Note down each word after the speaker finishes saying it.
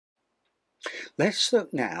Let's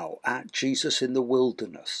look now at Jesus in the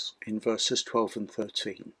wilderness in verses 12 and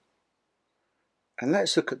 13. And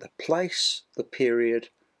let's look at the place, the period,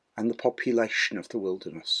 and the population of the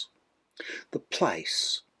wilderness. The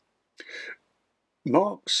place.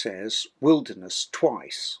 Mark says wilderness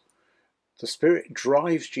twice. The Spirit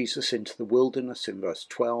drives Jesus into the wilderness in verse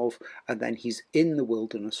 12, and then he's in the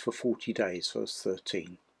wilderness for 40 days, verse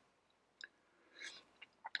 13.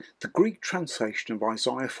 The Greek translation of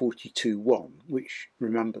Isaiah 42:1, which,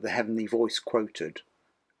 remember, the heavenly voice quoted,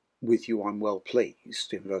 "With you I'm well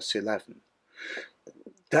pleased," in verse 11,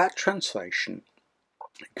 that translation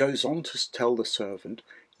goes on to tell the servant,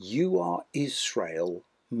 "You are Israel,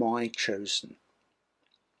 my chosen."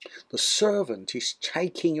 The servant is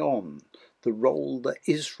taking on the role that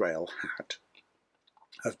Israel had,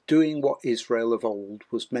 of doing what Israel of old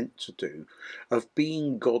was meant to do, of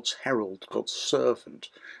being God's herald, God's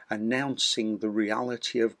servant, announcing the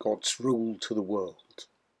reality of God's rule to the world.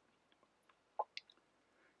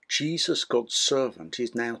 Jesus, God's servant,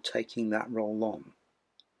 is now taking that role on.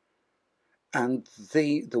 And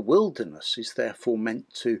the wilderness is therefore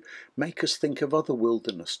meant to make us think of other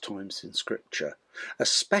wilderness times in Scripture,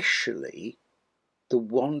 especially the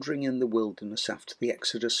wandering in the wilderness after the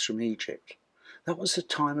Exodus from Egypt. That was a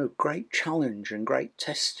time of great challenge and great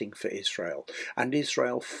testing for Israel, and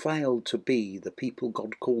Israel failed to be the people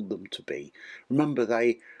God called them to be. Remember,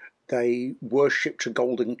 they worshipped a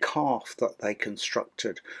golden calf that they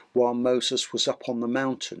constructed while Moses was up on the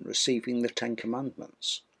mountain receiving the Ten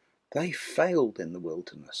Commandments. They failed in the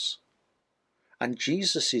wilderness. And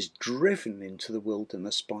Jesus is driven into the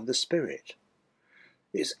wilderness by the Spirit.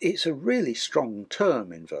 It's a really strong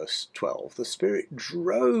term in verse 12. The Spirit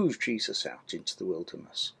drove Jesus out into the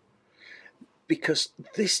wilderness because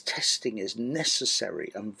this testing is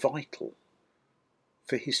necessary and vital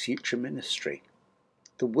for his future ministry.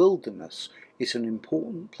 The wilderness is an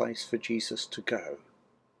important place for Jesus to go.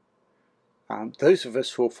 Those of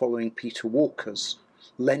us who are following Peter Walker's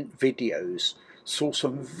Lent videos saw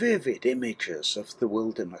some vivid images of the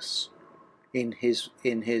wilderness in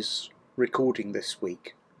his recording this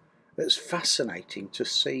week. It's fascinating to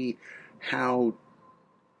see how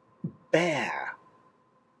bare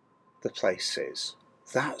the place is.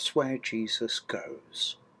 That's where Jesus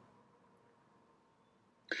goes.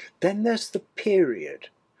 Then there's the period.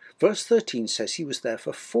 Verse 13 says he was there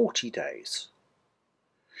for 40 days.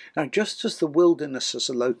 Now, just as the wilderness as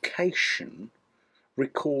a location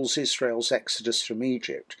recalls Israel's exodus from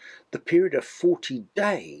Egypt, the period of 40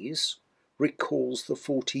 days recalls the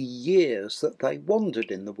 40 years that they wandered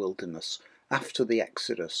in the wilderness after the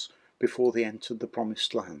Exodus, before they entered the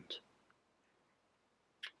Promised Land.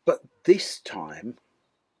 But this time,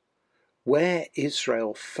 where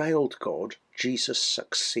Israel failed God, Jesus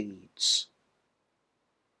succeeds.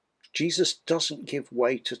 Jesus doesn't give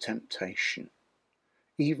way to temptation,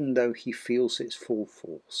 even though he feels its full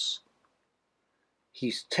force.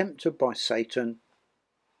 He's tempted by Satan,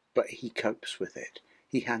 but he copes with it.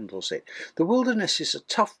 He handles it. The wilderness is a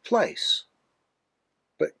tough place,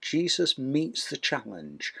 but Jesus meets the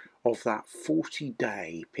challenge of that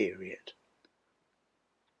 40-day period.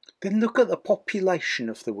 Then look at the population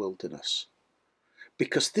of the wilderness,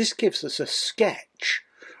 because this gives us a sketch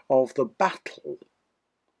of the battle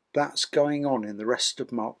that's going on in the rest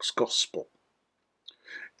of Mark's Gospel.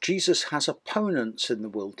 Jesus has opponents in the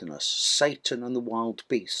wilderness, Satan and the wild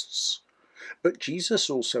beasts. But Jesus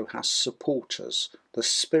also has supporters, the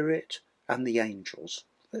Spirit and the angels.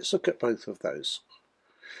 Let's look at both of those.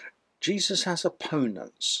 Jesus has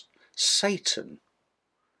opponents. Satan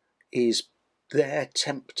is there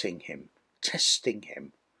tempting him, testing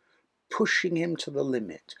him, pushing him to the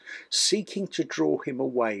limit, seeking to draw him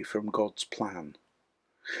away from God's plan.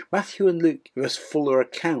 Matthew and Luke give us fuller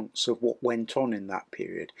accounts of what went on in that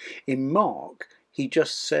period. In Mark, he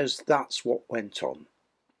just says that's what went on.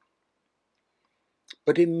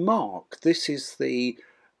 But in Mark, this is the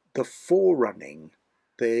forerunning,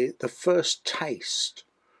 the first taste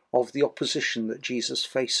of the opposition that Jesus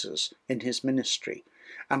faces in his ministry.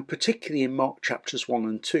 And particularly in Mark chapters 1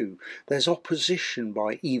 and 2, there's opposition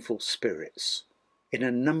by evil spirits in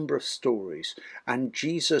a number of stories. And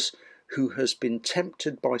Jesus, who has been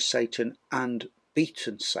tempted by Satan and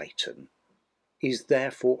beaten Satan, is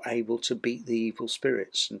therefore able to beat the evil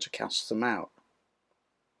spirits and to cast them out.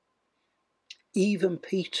 Even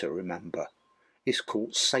Peter, remember, is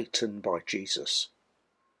called Satan by Jesus.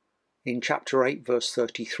 In chapter 8, verse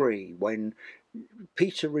 33, when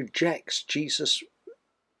Peter rejects Jesus'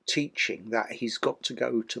 teaching that he's got to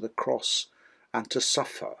go to the cross and to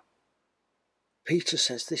suffer, Peter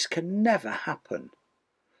says, "This can never happen."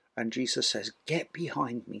 And Jesus says, "Get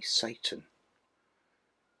behind me, Satan.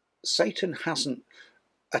 Satan hasn't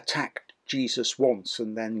attacked Jesus once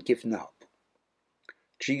and then given up.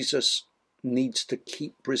 Jesus needs to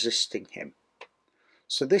keep resisting him.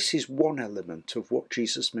 So this is one element of what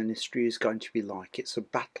Jesus' ministry is going to be like. It's a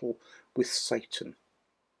battle with Satan.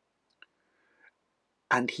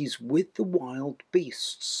 And he's with the wild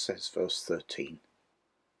beasts, says verse 13.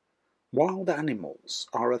 Wild animals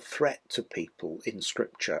are a threat to people in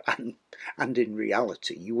Scripture, and in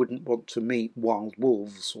reality. You wouldn't want to meet wild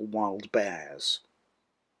wolves or wild bears.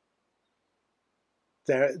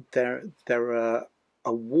 They're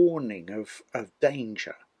a warning of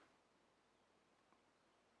danger.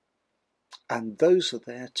 And those are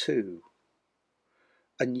there too.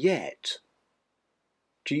 And yet,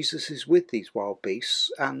 Jesus is with these wild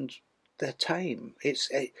beasts and they're tame. It's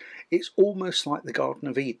almost like the Garden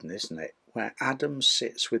of Eden, isn't it? Where Adam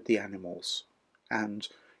sits with the animals and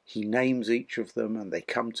he names each of them and they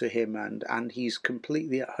come to him and he's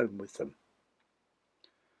completely at home with them.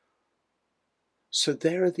 So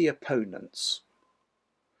there are the opponents.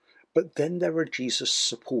 But then there are Jesus'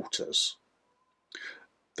 supporters.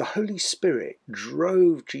 The Holy Spirit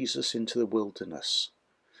drove Jesus into the wilderness.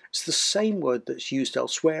 It's the same word that's used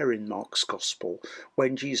elsewhere in Mark's Gospel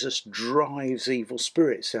when Jesus drives evil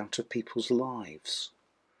spirits out of people's lives.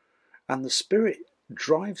 And the Spirit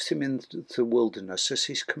drives him into the wilderness as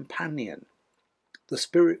his companion. The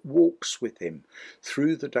Spirit walks with him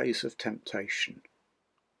through the days of temptation.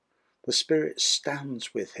 The Spirit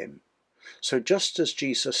stands with him. So just as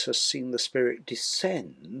Jesus has seen the Spirit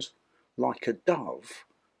descend like a dove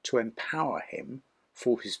to empower him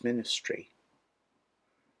for his ministry,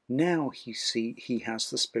 now he has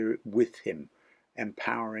the Spirit with him,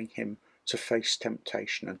 empowering him to face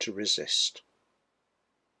temptation and to resist.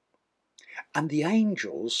 And the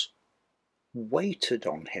angels waited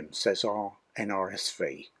on him, says our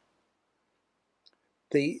NRSV.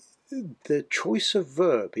 The choice of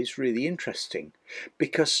verb is really interesting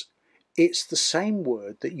because it's the same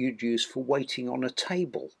word that you'd use for waiting on a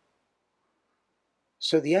table.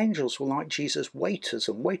 So the angels were like Jesus' waiters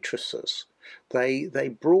and waitresses.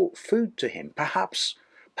 They brought food to him. Perhaps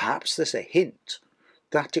there's a hint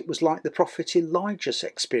that it was like the prophet Elijah's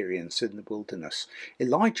experience in the wilderness.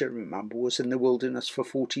 Elijah, remember, was in the wilderness for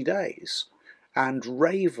 40 days, and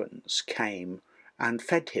ravens came and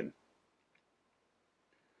fed him.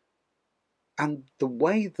 And the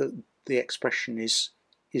way that the expression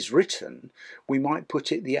is written, we might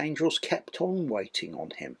put it, the angels kept on waiting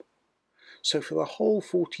on him. So for the whole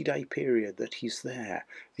 40-day period that he's there,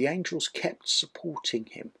 the angels kept supporting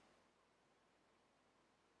him.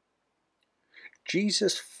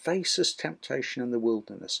 Jesus faces temptation in the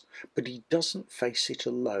wilderness, but he doesn't face it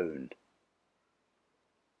alone.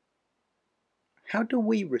 How do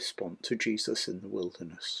we respond to Jesus in the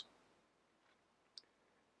wilderness?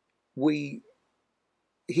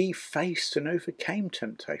 He faced and overcame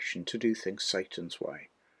temptation to do things Satan's way.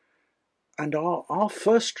 And our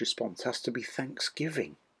first response has to be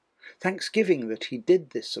thanksgiving. Thanksgiving that he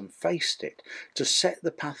did this and faced it to set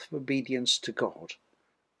the path of obedience to God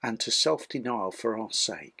and to self-denial for our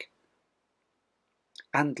sake.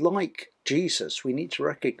 And like Jesus, we need to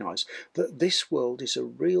recognise that this world is a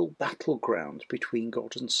real battleground between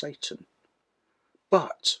God and Satan.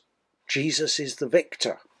 But Jesus is the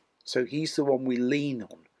victor, so he's the one we lean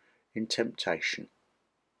on in temptation.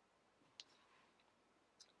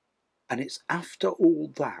 And it's after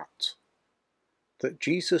all that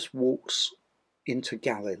Jesus walks into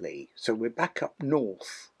Galilee. So we're back up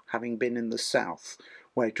north, having been in the south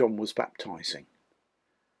where John was baptising.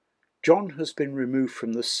 John has been removed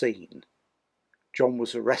from the scene. John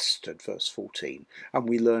was arrested, verse 14, and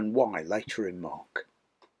we learn why later in Mark.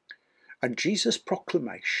 And Jesus'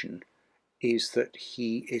 proclamation is that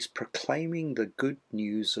he is proclaiming the good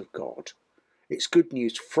news of God. It's good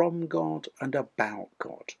news from God and about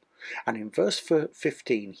God. And in verse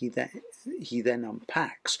 15, he then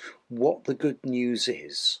unpacks what the good news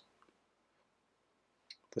is.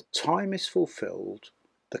 The time is fulfilled,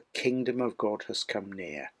 the kingdom of God has come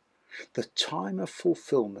near. The time of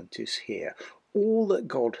fulfillment is here. All that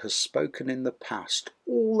God has spoken in the past,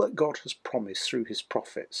 all that God has promised through his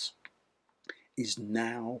prophets, is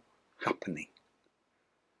now happening.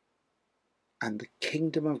 And the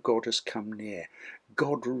kingdom of God has come near.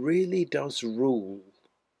 God really does rule.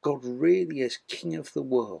 God really is king of the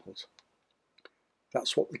world.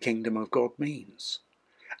 That's what the kingdom of God means.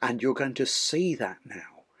 And you're going to see that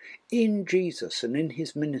now. In Jesus and in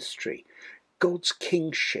his ministry, God's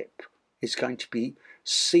kingship is going to be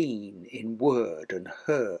seen in word and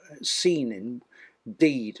heard, seen in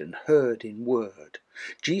deed and heard in word.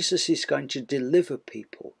 Jesus is going to deliver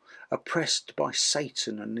people oppressed by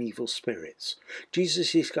Satan and evil spirits.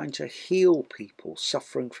 Jesus is going to heal people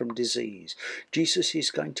suffering from disease. Jesus is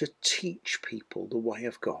going to teach people the way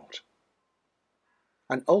of God.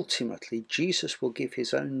 And ultimately, Jesus will give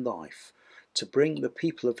his own life to bring the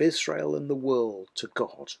people of Israel and the world to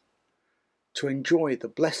God, to enjoy the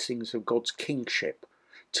blessings of God's kingship,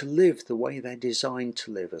 to live the way they're designed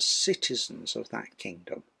to live as citizens of that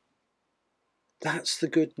kingdom. That's the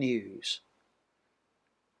good news.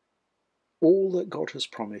 All that God has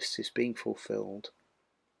promised is being fulfilled,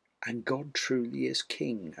 and God truly is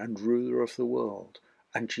King and ruler of the world,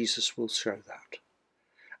 and Jesus will show that.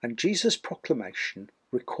 And Jesus' proclamation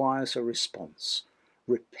requires a response.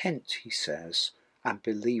 Repent, he says, and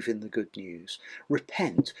believe in the good news.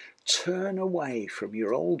 Repent, turn away from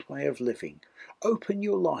your old way of living. Open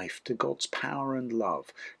your life to God's power and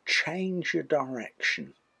love. Change your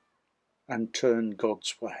direction and turn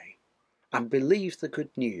God's way. And believe the good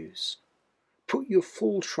news. Put your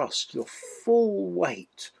full trust, your full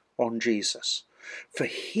weight on Jesus. For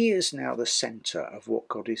he is now the centre of what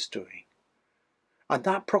God is doing. And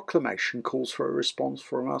that proclamation calls for a response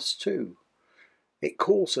from us too. It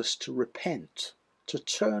calls us to repent, to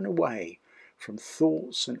turn away from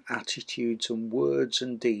thoughts and attitudes and words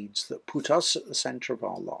and deeds that put us at the centre of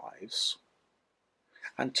our lives,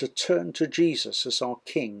 and to turn to Jesus as our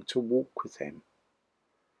King, to walk with him.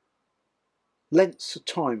 Lent's a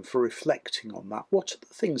time for reflecting on that. What are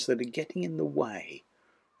the things that are getting in the way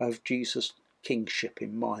of Jesus' kingship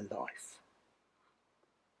in my life?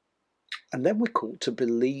 And then we're called to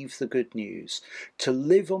believe the good news, to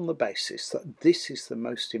live on the basis that this is the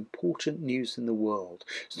most important news in the world.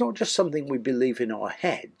 It's not just something we believe in our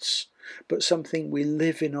heads, but something we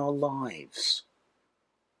live in our lives.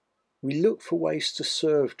 We look for ways to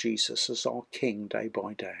serve Jesus as our King day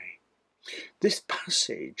by day. This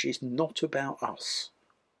passage is not about us.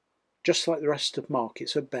 Just like the rest of Mark,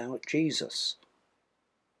 it's about Jesus.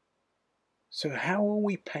 So how are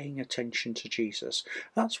we paying attention to Jesus?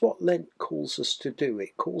 That's what Lent calls us to do.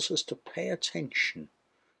 It calls us to pay attention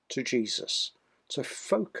to Jesus, to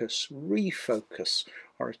focus, refocus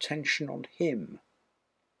our attention on him.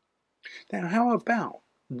 Now, how about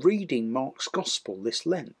reading Mark's Gospel this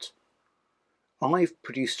Lent? I've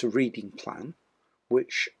produced a reading plan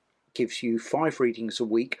which gives you 5 readings a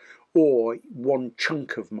week or one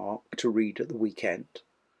chunk of Mark to read at the weekend.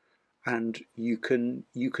 And you can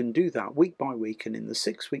do that week by week, and in the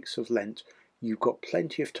 6 weeks of Lent you've got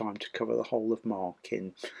plenty of time to cover the whole of Mark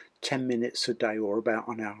in 10 minutes a day or about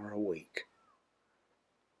an hour a week.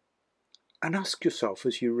 And ask yourself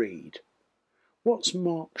as you read, what's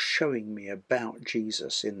Mark showing me about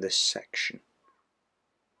Jesus in this section?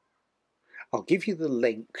 I'll give you the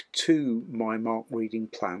link to my Mark reading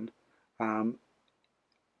plan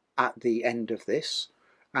at the end of this,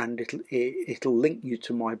 and it'll link you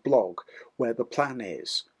to my blog where the plan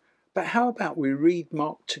is. But how about we read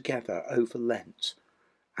Mark together over Lent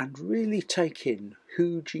and really take in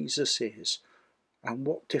who Jesus is and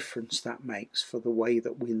what difference that makes for the way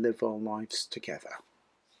that we live our lives together.